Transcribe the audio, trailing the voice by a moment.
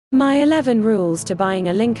My 11 rules to buying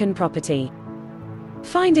a Lincoln property.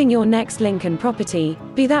 Finding your next Lincoln property,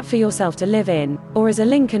 be that for yourself to live in, or as a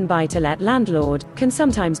Lincoln buy-to-let landlord, can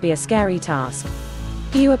sometimes be a scary task.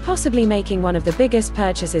 You are possibly making one of the biggest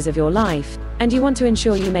purchases of your life, and you want to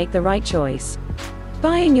ensure you make the right choice.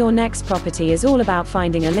 Buying your next property is all about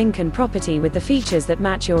finding a Lincoln property with the features that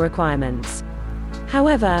match your requirements.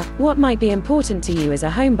 However, what might be important to you as a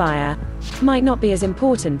homebuyer might not be as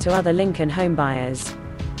important to other Lincoln homebuyers.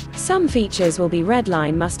 Some features will be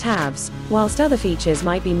redline must-haves, whilst other features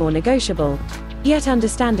might be more negotiable. Yet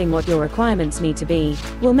understanding what your requirements need to be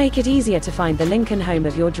will make it easier to find the Lincoln home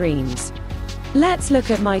of your dreams. Let's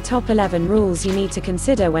look at my top 11 rules you need to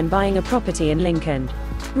consider when buying a property in Lincoln.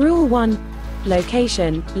 Rule 1.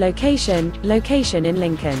 Location, location, location in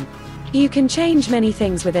Lincoln. You can change many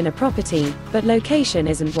things within a property, but location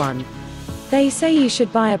isn't one. They say you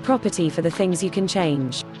should buy a property for the things you can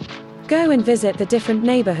change. Go and visit the different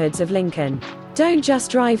neighborhoods of Lincoln. Don't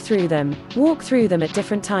just drive through them, walk through them at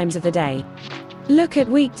different times of the day. Look at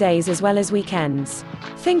weekdays as well as weekends.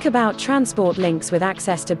 Think about transport links with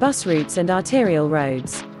access to bus routes and arterial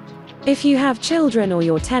roads. If you have children or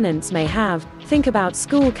your tenants may have, think about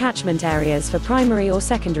school catchment areas for primary or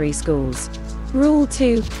secondary schools. Rule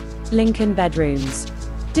 2. Lincoln bedrooms.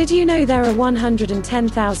 Did you know there are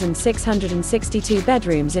 110,662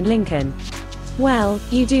 bedrooms in Lincoln? Well,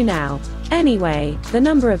 you do now. Anyway, the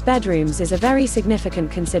number of bedrooms is a very significant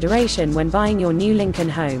consideration when buying your new Lincoln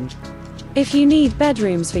home. If you need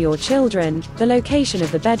bedrooms for your children, the location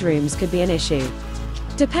of the bedrooms could be an issue.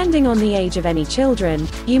 Depending on the age of any children,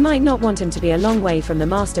 you might not want them to be a long way from the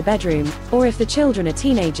master bedroom, or if the children are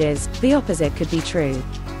teenagers, the opposite could be true.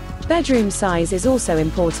 Bedroom size is also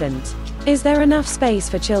important. Is there enough space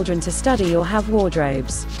for children to study or have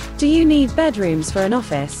wardrobes? Do you need bedrooms for an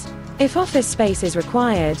office? If office space is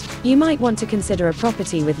required, you might want to consider a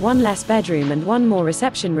property with one less bedroom and one more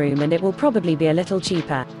reception room, and it will probably be a little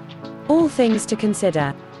cheaper. All things to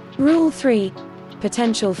consider. Rule 3.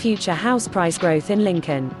 Potential future house price growth in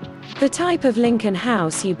Lincoln. The type of Lincoln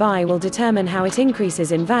house you buy will determine how it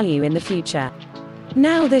increases in value in the future.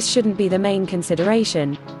 Now, this shouldn't be the main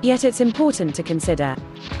consideration, yet it's important to consider.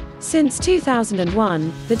 Since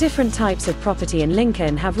 2001, the different types of property in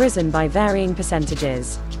Lincoln have risen by varying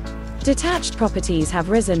percentages. Detached properties have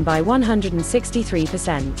risen by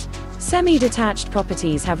 163%. Semi-detached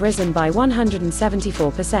properties have risen by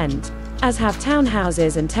 174%, as have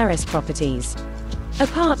townhouses and terrace properties.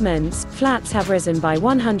 Apartments, flats have risen by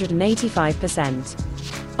 185%.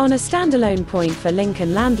 On a standalone point for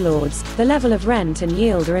Lincoln landlords, the level of rent and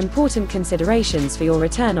yield are important considerations for your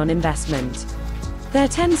return on investment. There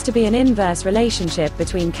tends to be an inverse relationship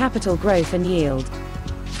between capital growth and yield.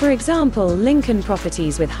 For example, Lincoln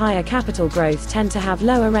properties with higher capital growth tend to have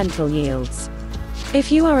lower rental yields.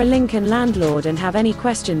 If you are a Lincoln landlord and have any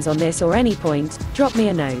questions on this or any point, drop me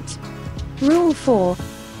a note. Rule 4.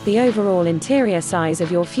 The overall interior size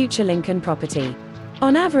of your future Lincoln property.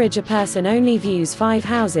 On average, a person only views 5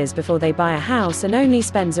 houses before they buy a house and only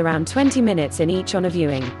spends around 20 minutes in each on a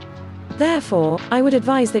viewing. Therefore, I would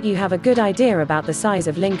advise that you have a good idea about the size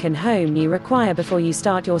of Lincoln home you require before you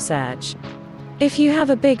start your search. If you have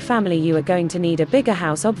a big family, you are going to need a bigger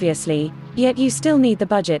house obviously, yet you still need the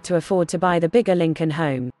budget to afford to buy the bigger Lincoln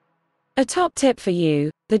home. A top tip for you,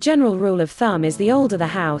 the general rule of thumb is the older the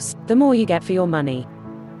house, the more you get for your money.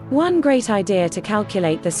 One great idea to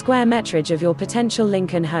calculate the square metrage of your potential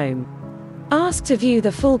Lincoln home. Ask to view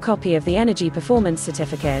the full copy of the Energy Performance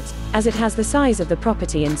Certificate, as it has the size of the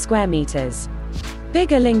property in square meters.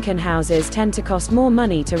 Bigger Lincoln houses tend to cost more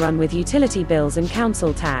money to run with utility bills and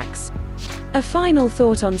council tax. A final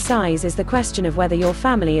thought on size is the question of whether your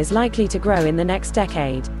family is likely to grow in the next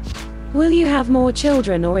decade. Will you have more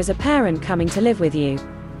children, or is a parent coming to live with you?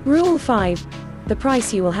 Rule 5. The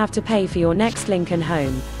price you will have to pay for your next Lincoln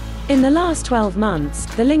home. In the last 12 months,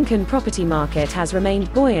 the Lincoln property market has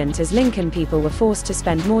remained buoyant as Lincoln people were forced to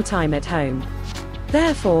spend more time at home.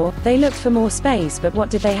 Therefore, they looked for more space, but what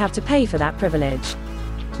did they have to pay for that privilege?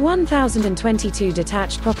 1,022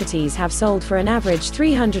 detached properties have sold for an average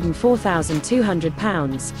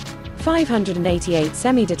 £304,200. 588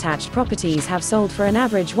 semi-detached properties have sold for an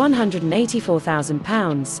average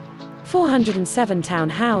 £184,000. 407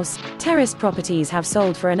 townhouse, terrace properties have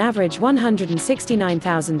sold for an average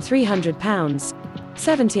 £169,300.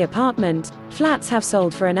 70 apartment, flats have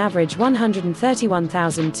sold for an average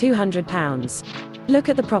 £131,200. Look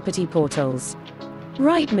at the property portals.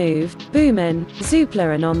 Rightmove, Boomin,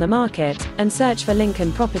 Zoopla and On the Market, and search for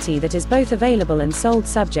Lincoln property that is both available and sold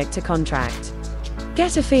subject to contract.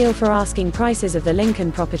 Get a feel for asking prices of the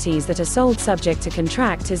Lincoln properties that are sold subject to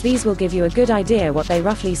contract, as these will give you a good idea what they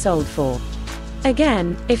roughly sold for.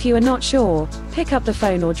 Again, if you are not sure, pick up the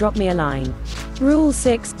phone or drop me a line. Rule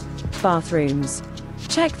 6. Bathrooms.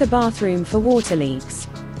 Check the bathroom for water leaks.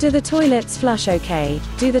 Do the toilets flush okay?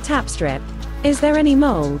 Do the taps drip? Is there any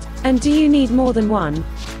mold? And do you need more than one?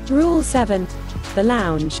 Rule 7. The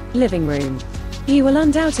lounge, living room. You will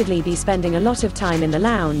undoubtedly be spending a lot of time in the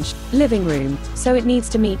lounge, living room, so it needs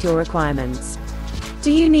to meet your requirements.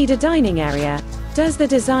 Do you need a dining area? Does the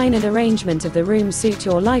design and arrangement of the room suit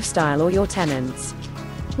your lifestyle or your tenants?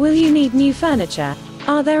 Will you need new furniture?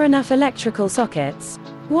 Are there enough electrical sockets?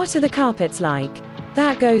 What are the carpets like?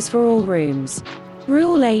 That goes for all rooms.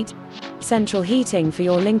 Rule 8. Central heating for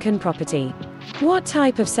your Lincoln property. What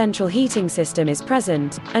type of central heating system is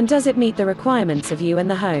present, and does it meet the requirements of you and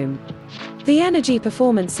the home? The Energy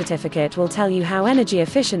Performance Certificate will tell you how energy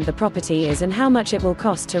efficient the property is and how much it will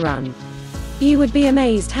cost to run. You would be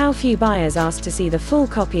amazed how few buyers ask to see the full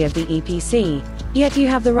copy of the EPC, yet you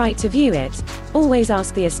have the right to view it. Always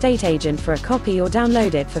ask the estate agent for a copy or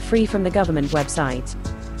download it for free from the government website.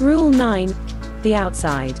 Rule 9. The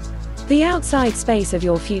outside. The outside space of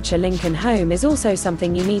your future Lincoln home is also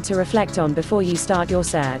something you need to reflect on before you start your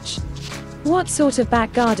search. What sort of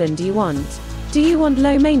back garden do you want? Do you want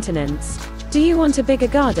low maintenance? Do you want a bigger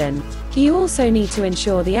garden? You also need to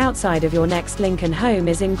ensure the outside of your next Lincoln home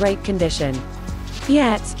is in great condition.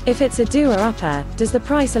 Yet, if it's a doer-upper, does the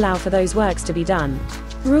price allow for those works to be done?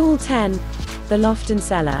 Rule 10. The loft and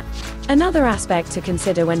cellar. Another aspect to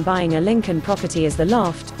consider when buying a Lincoln property is the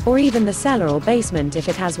loft, or even the cellar or basement if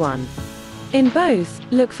it has one. In both,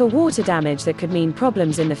 look for water damage that could mean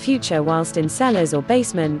problems in the future, whilst in cellars or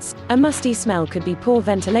basements, a musty smell could be poor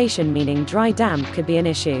ventilation, meaning dry damp could be an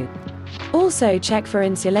issue. Also check for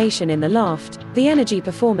insulation in the loft. The Energy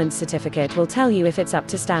Performance Certificate will tell you if it's up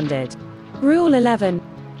to standard. Rule 11.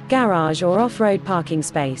 Garage or off-road parking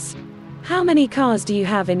space. How many cars do you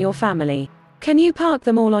have in your family? Can you park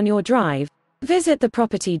them all on your drive? Visit the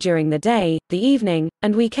property during the day, the evening,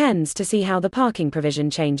 and weekends to see how the parking provision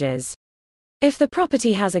changes. If the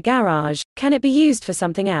property has a garage, can it be used for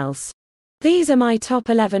something else? These are my top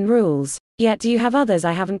 11 rules, yet do you have others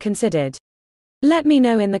I haven't considered? Let me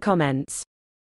know in the comments.